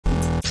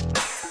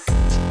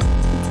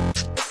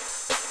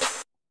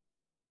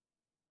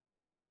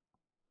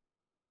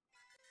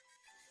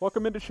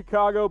Welcome into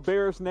Chicago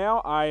Bears Now.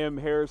 I am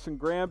Harrison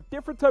Graham.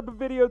 Different type of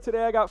video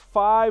today. I got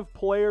 5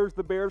 players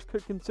the Bears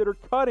could consider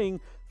cutting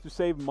to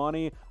save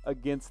money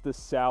against the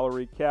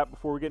salary cap.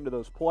 Before we get into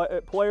those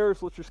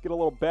players, let's just get a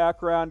little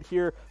background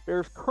here.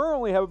 Bears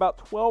currently have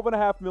about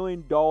 $12.5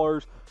 million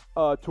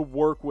to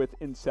work with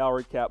in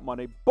salary cap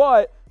money,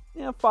 but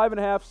 $5.5,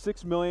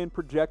 $6 million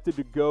projected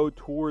to go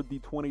toward the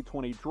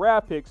 2020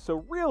 draft picks.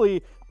 So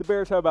really, the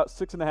Bears have about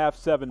 $6.5,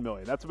 $7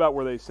 million. That's about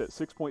where they sit.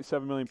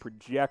 $6.7 million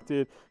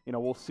projected.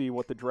 We'll see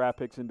what the draft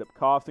picks end up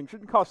costing.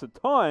 Shouldn't cost a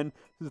ton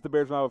since the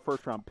Bears don't have a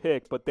first-round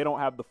pick, but they don't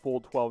have the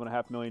full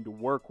 $12.5 million to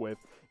work with,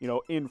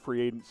 in free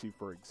agency,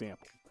 for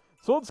example.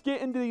 So let's get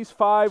into these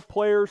 5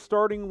 players,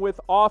 starting with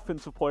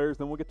offensive players.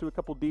 Then we'll get to a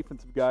couple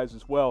defensive guys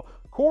as well.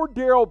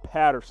 Cordarrelle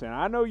Patterson.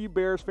 I know you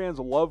Bears fans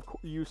love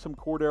you some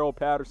Cordarrelle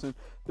Patterson.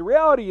 The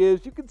reality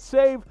is you could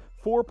save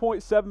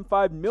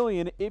 $4.75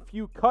 million if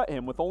you cut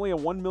him with only a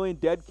 $1 million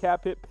dead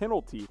cap hit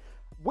penalty.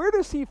 Where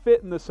does he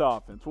fit in this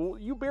offense? Well,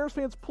 you Bears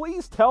fans,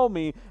 please tell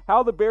me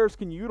how the Bears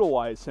can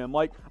utilize him.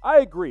 I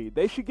agree.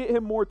 They should get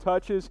him more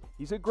touches.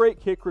 He's a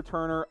great kick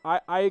returner.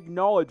 I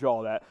acknowledge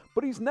all that.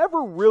 But he's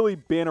never really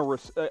been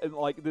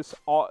this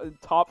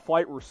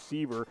top-flight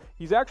receiver.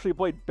 He's actually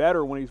played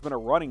better when he's been a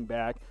running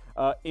back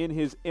in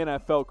his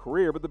NFL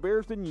career. But the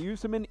Bears didn't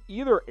use him in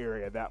either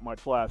area that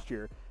much last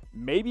year.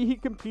 Maybe he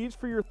competes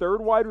for your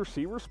third wide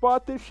receiver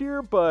spot this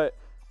year, but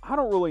I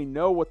don't really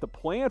know what the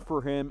plan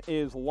for him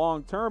is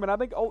long-term, and I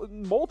think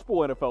multiple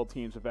NFL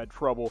teams have had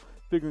trouble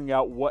figuring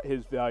out what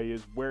his value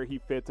is, where he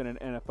fits in an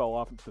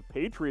NFL offense. The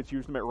Patriots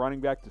used him at running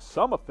back to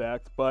some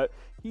effect, but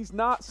he's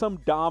not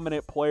some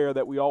dominant player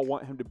that we all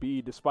want him to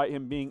be, despite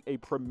him being a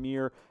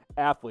premier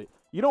athlete.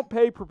 You don't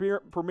pay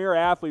premier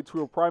athletes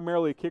who are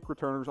primarily kick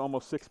returners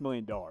almost $6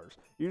 million.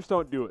 You just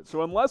don't do it.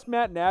 So unless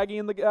Matt Nagy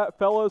and the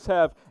fellows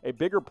have a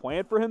bigger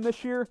plan for him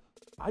this year,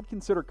 I'd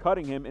consider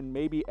cutting him and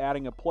maybe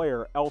adding a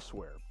player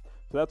elsewhere.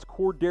 So that's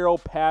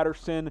Cordarrelle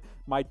Patterson,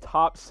 my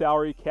top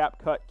salary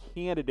cap cut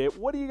candidate.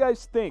 What do you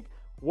guys think?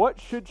 What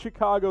should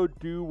Chicago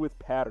do with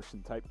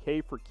Patterson? Type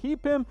K for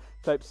keep him,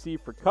 type C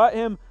for cut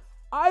him.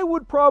 I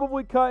would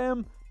probably cut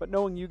him, but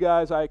knowing you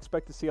guys, I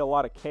expect to see a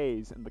lot of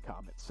Ks in the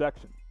comments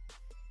section.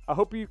 I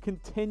hope you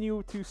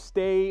continue to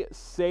stay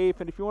safe,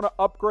 and if you want to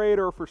upgrade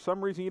or for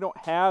some reason you don't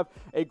have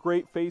a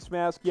great face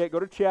mask yet, go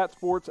to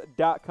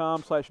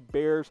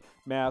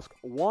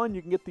chatsports.com/BearsMask1.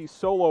 You can get these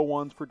solo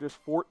ones for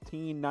just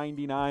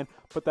 $14.99.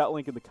 Put that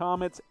link in the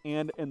comments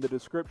and in the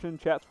description,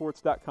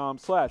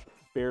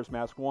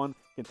 chatsports.com/BearsMask1.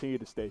 Continue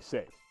to stay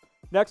safe.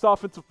 Next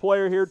offensive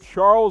player here,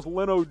 Charles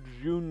Leno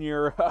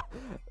Jr.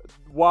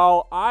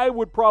 While I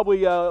would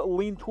probably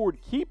lean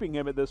toward keeping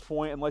him at this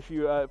point, unless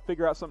you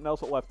figure out something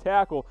else at left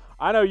tackle,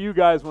 I know you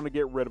guys want to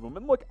get rid of him.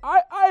 And look,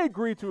 I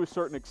agree to a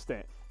certain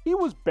extent. He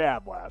was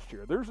bad last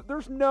year.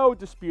 There's no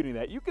disputing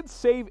that. You can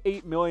save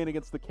 $8 million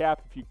against the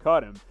cap if you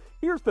cut him.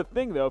 Here's the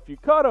thing, though. If you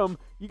cut him,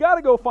 you got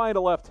to go find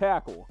a left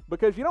tackle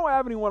because you don't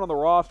have anyone on the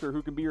roster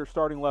who can be your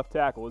starting left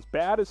tackle. As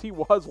bad as he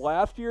was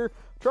last year,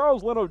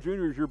 Charles Leno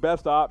Jr. is your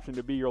best option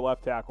to be your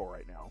left tackle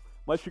right now,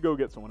 unless you go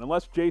get someone,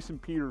 unless Jason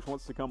Peters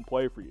wants to come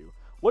play for you.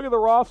 Look at the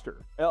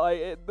roster.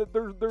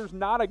 There's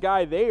not a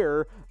guy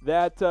there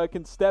that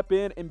can step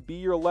in and be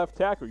your left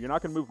tackle. You're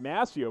not going to move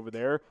Massey over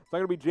there. It's not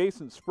going to be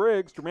Jason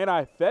Spriggs. Jermaine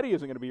Ifedi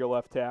isn't going to be your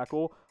left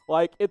tackle.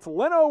 It's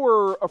Leno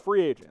or a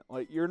free agent.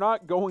 You're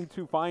not going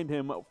to find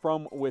him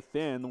from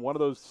within. One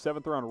of those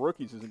 7th-round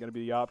rookies isn't going to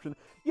be the option.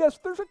 Yes,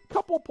 there's a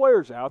couple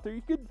players out there.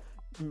 You could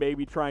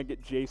maybe try and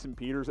get Jason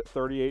Peters at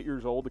 38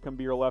 years old to come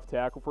be your left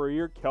tackle for a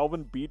year.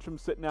 Kelvin Beachum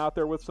sitting out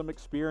there with some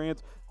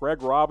experience.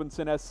 Greg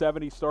Robinson has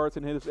 70 starts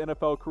in his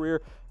NFL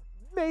career.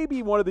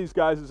 Maybe one of these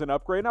guys is an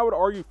upgrade, and I would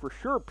argue for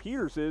sure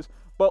Peters is,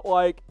 but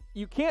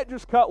you can't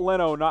just cut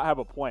Leno and not have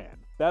a plan.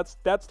 That's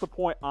the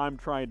point I'm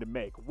trying to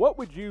make. What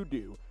would you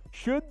do?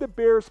 Should the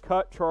Bears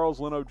cut Charles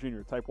Leno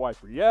Jr.? Type Y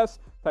for yes,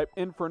 type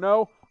N for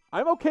no.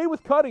 I'm okay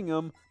with cutting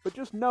him, but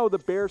just know the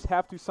Bears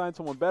have to sign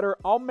someone better.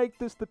 I'll make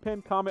this the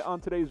pinned comment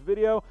on today's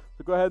video,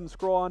 so go ahead and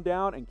scroll on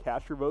down and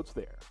cast your votes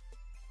there.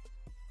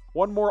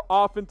 One more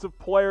offensive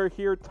player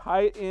here,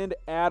 tight end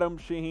Adam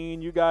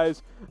Shaheen. You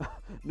guys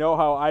know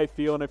how I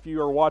feel, and if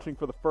you are watching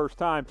for the first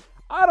time,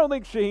 I don't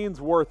think Shaheen's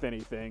worth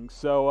anything.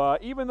 So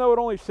even though it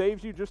only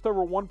saves you just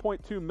over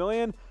 $1.2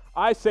 million,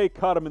 I say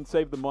cut him and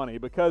save the money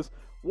because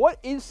what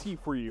is he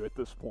for you at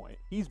this point?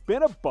 He's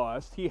been a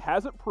bust. He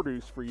hasn't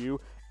produced for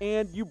you,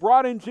 and you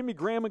brought in Jimmy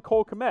Graham and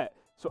Cole Kmet.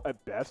 So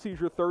at best, he's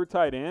your third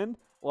tight end.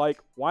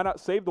 Why not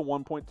save the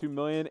 $1.2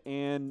 million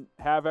and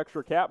have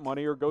extra cap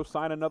money or go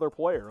sign another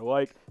player?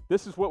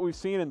 This is what we've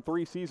seen in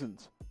 3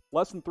 seasons.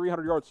 Less than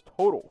 300 yards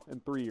total in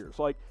 3 years.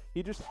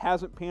 He just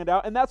hasn't panned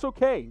out, and that's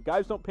okay.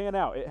 Guys don't pan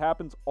out. It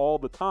happens all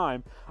the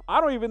time.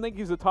 I don't even think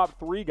he's a top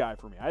 3 guy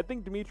for me. I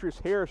think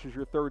Demetrius Harris is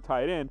your third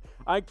tight end.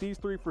 I think these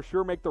 3 for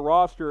sure make the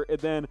roster, and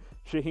then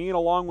Shaheen,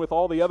 along with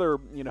all the other,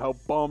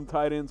 bum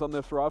tight ends on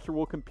this roster,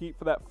 will compete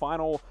for that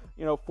final,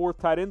 4th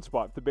tight end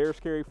spot if the Bears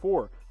carry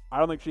 4. I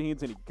don't think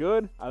Shaheen's any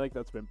good. I think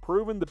that's been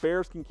proven. The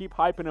Bears can keep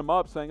hyping him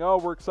up, saying, oh,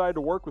 we're excited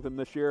to work with him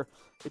this year.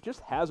 It just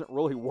hasn't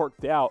really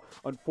worked out,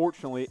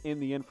 unfortunately, in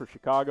the end for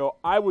Chicago.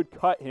 I would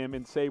cut him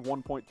and save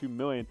 $1.2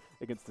 million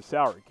against the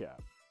salary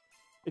cap.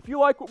 If you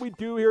like what we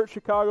do here at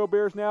Chicago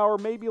Bears Now, or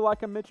maybe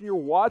like I mentioned, you're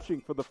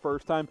watching for the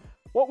first time,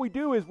 what we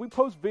do is we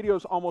post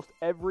videos almost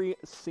every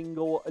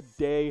single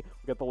day.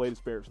 We got the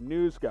latest Bears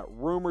news, got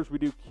rumors. We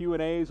do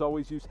Q&As.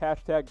 Always use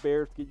hashtag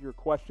Bears to get your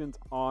questions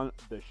on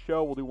the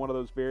show. We'll do one of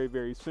those very,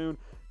 very soon.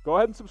 Go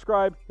ahead and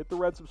subscribe. Hit the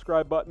red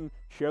subscribe button.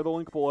 Share the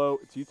link below.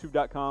 It's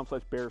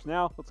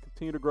youtube.com/BearsNow. Let's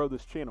continue to grow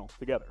this channel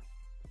together.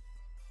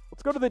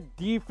 Let's go to the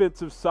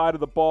defensive side of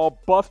the ball.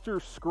 Buster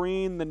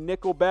Skrine, the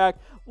nickelback.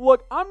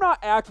 Look, I'm not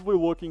actively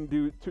looking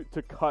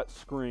to cut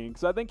Skrine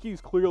because I think he's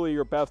clearly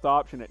your best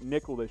option at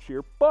nickel this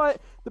year. But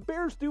the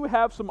Bears do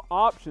have some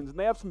options, and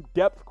they have some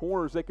depth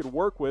corners they could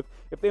work with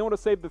if they want to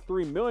save the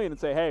 $3 million and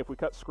say, hey, if we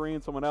cut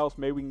Skrine someone else,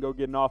 maybe we can go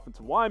get an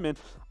offensive lineman.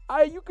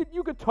 You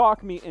could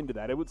talk me into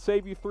that. It would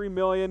save you $3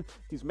 million.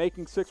 He's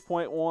making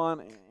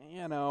 6.1.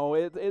 You know,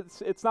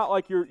 it's not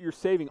like you're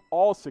saving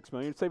all $6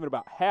 million. You're saving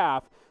about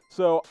half.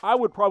 So I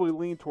would probably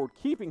lean toward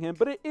keeping him,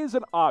 but it is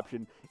an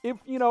option. If,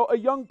 you know, a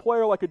young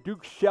player like a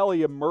Duke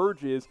Shelley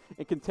emerges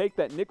and can take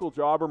that nickel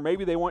job, or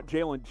maybe they want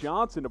Jalen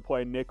Johnson to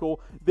play nickel,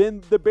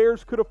 then the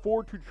Bears could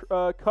afford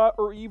to cut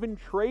or even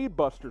trade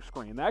Buster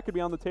Skrine. That could be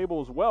on the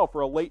table as well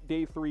for a late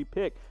day 3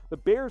 pick. The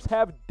Bears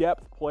have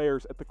depth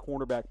players at the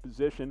cornerback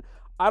position.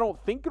 I don't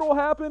think it'll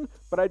happen,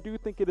 but I do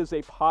think it is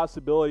a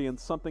possibility and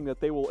something that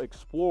they will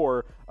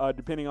explore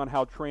depending on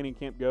how training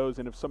camp goes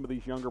and if some of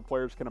these younger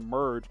players can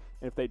emerge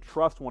and if they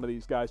trust one of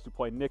these guys to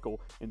play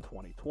nickel in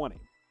 2020.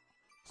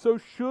 So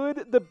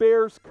should the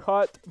Bears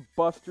cut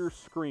Buster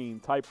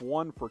Skrine? Type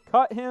 1 for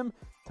cut him,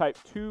 type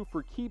 2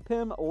 for keep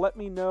him. Let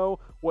me know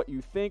what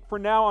you think. For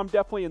now, I'm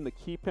definitely in the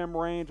keep him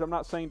range. I'm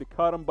not saying to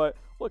cut him, but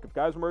look, if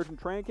guys emerge in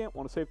training camp,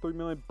 want to save $3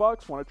 million,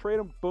 want to trade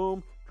him,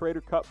 boom, trade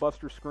or cut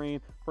Buster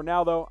Skrine. For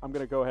now, though, I'm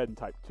going to go ahead and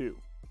type 2.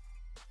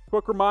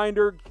 Quick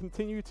reminder,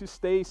 continue to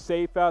stay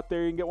safe out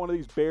there. You can get one of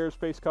these Bears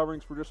face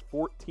coverings for just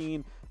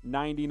 $14.99.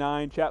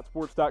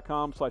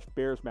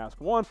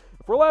 Chatsports.com/BearsMask1.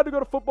 If we're allowed to go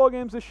to football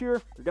games this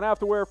year, you're going to have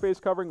to wear a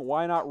face covering.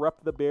 Why not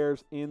rep the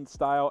Bears in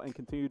style and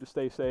continue to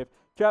stay safe?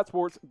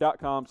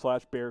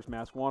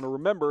 Chatsports.com/BearsMask1. And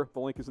remember, the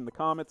link is in the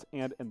comments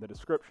and in the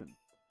description.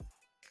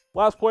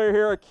 Last player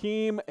here,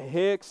 Akiem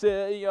Hicks.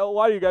 A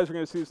lot of you guys are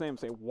going to see his name and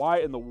say, why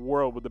in the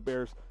world would the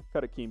Bears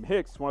cut Akiem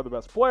Hicks? He's one of the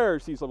best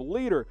players. He's a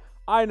leader.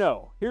 I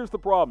know. Here's the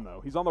problem,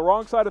 though. He's on the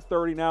wrong side of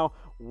 30 now.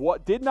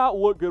 What did not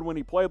look good when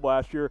he played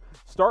last year.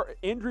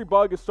 Injury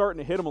bug is starting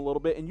to hit him a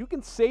little bit, and you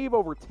can save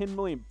over $10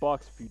 million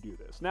if you do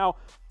this. Now,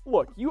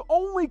 look, you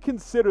only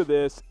consider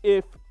this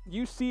if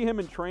you see him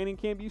in training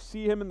camp, you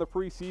see him in the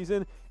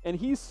preseason, and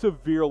he's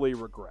severely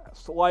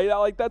regressed.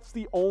 Like that's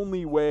the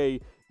only way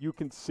you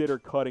consider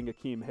cutting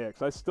Akiem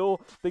Hicks. I still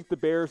think the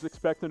Bears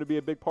expect him to be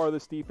a big part of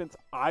this defense.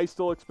 I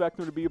still expect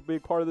him to be a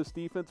big part of this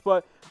defense,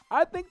 but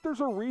I think there's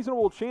a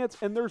reasonable chance,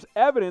 and there's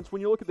evidence when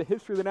you look at the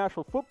history of the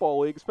National Football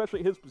League,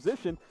 especially at his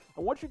position,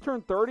 and once you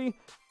turn 30,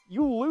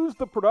 you lose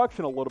the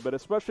production a little bit,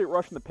 especially at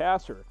rushing the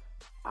passer.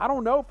 I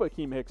don't know if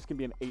Akiem Hicks can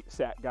be an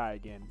 8-sack guy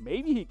again.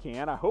 Maybe he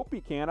can. I hope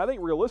he can. I think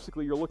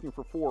realistically you're looking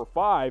for 4 or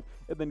 5,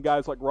 and then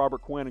guys like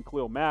Robert Quinn and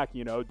Khalil Mack,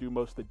 do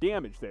most of the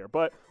damage there.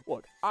 But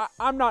look,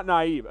 I'm not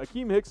naive.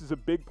 Akiem Hicks is a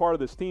big part of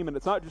this team, and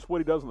it's not just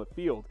what he does on the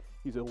field.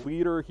 He's a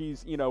leader.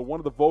 He's, one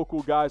of the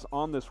vocal guys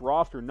on this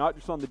roster, not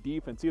just on the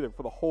defense either,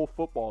 for the whole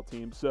football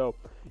team. So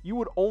you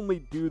would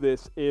only do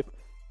this if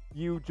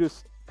you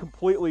just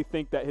completely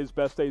think that his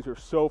best days are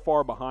so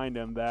far behind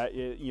him that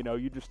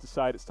you just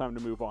decide it's time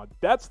to move on.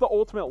 That's the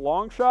ultimate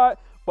long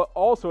shot, but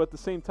also at the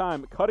same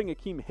time, cutting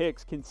Akiem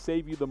Hicks can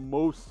save you the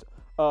most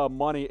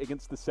money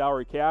against the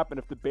salary cap.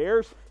 And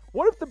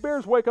what if the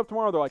Bears wake up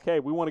tomorrow, they're like, hey,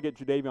 we want to get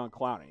Jadeveon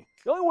Clowney?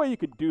 The only way you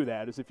could do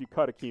that is if you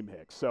cut Akiem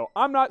Hicks. So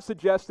I'm not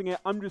suggesting it.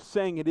 I'm just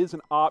saying it is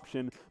an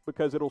option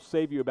because it'll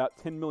save you about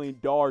 $10 million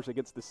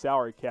against the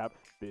salary cap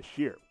this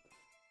year.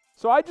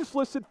 So I just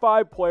listed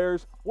 5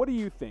 players. What do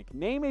you think?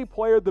 Name a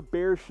player the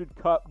Bears should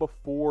cut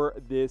before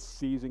this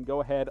season.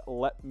 Go ahead,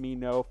 let me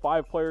know.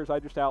 5 players I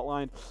just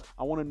outlined.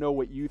 I want to know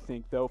what you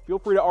think, though. Feel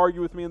free to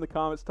argue with me in the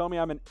comments. Tell me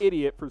I'm an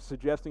idiot for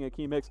suggesting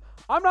Akiem Hicks.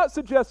 I'm not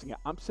suggesting it.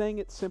 I'm saying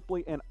it's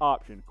simply an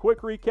option.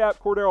 Quick recap,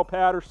 Cordarrelle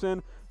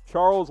Patterson,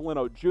 Charles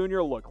Leno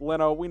Jr. Look,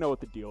 Leno, we know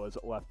what the deal is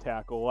at left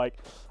tackle.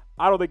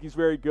 I don't think he's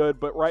very good,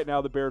 but right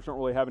now the Bears don't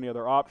really have any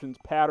other options.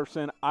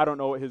 Patterson, I don't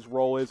know what his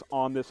role is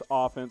on this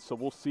offense, so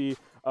we'll see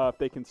if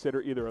they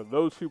consider either of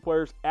those 2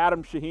 players.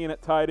 Adam Shaheen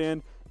at tight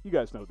end, you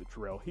guys know the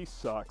drill. He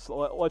sucks.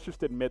 Let's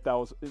just admit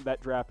that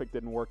draft pick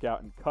didn't work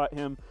out and cut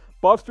him.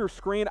 Buster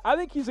Skrine, I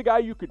think he's a guy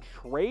you could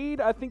trade.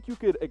 I think you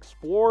could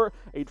explore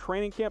a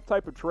training camp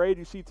type of trade.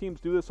 You see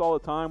teams do this all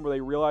the time where they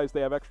realize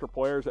they have extra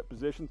players at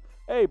positions.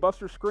 Hey,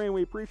 Buster Skrine,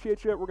 we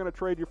appreciate you. We're going to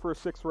trade you for a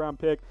 6th-round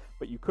pick,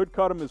 but you could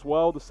cut him as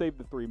well to save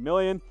the $3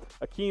 million.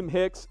 Akiem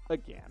Hicks,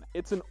 again,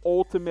 it's an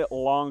ultimate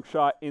long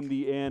shot in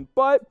the end,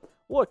 but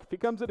look, if he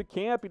comes into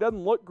camp, he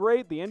doesn't look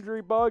great, the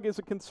injury bug is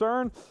a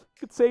concern, you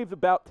could save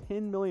about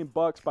 $10 million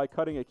by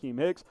cutting Akiem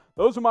Hicks.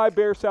 Those are my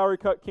Bears salary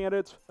cut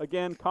candidates.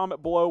 Again,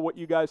 comment below what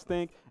you guys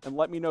think, and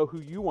let me know who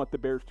you want the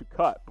Bears to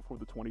cut before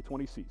the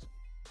 2020 season.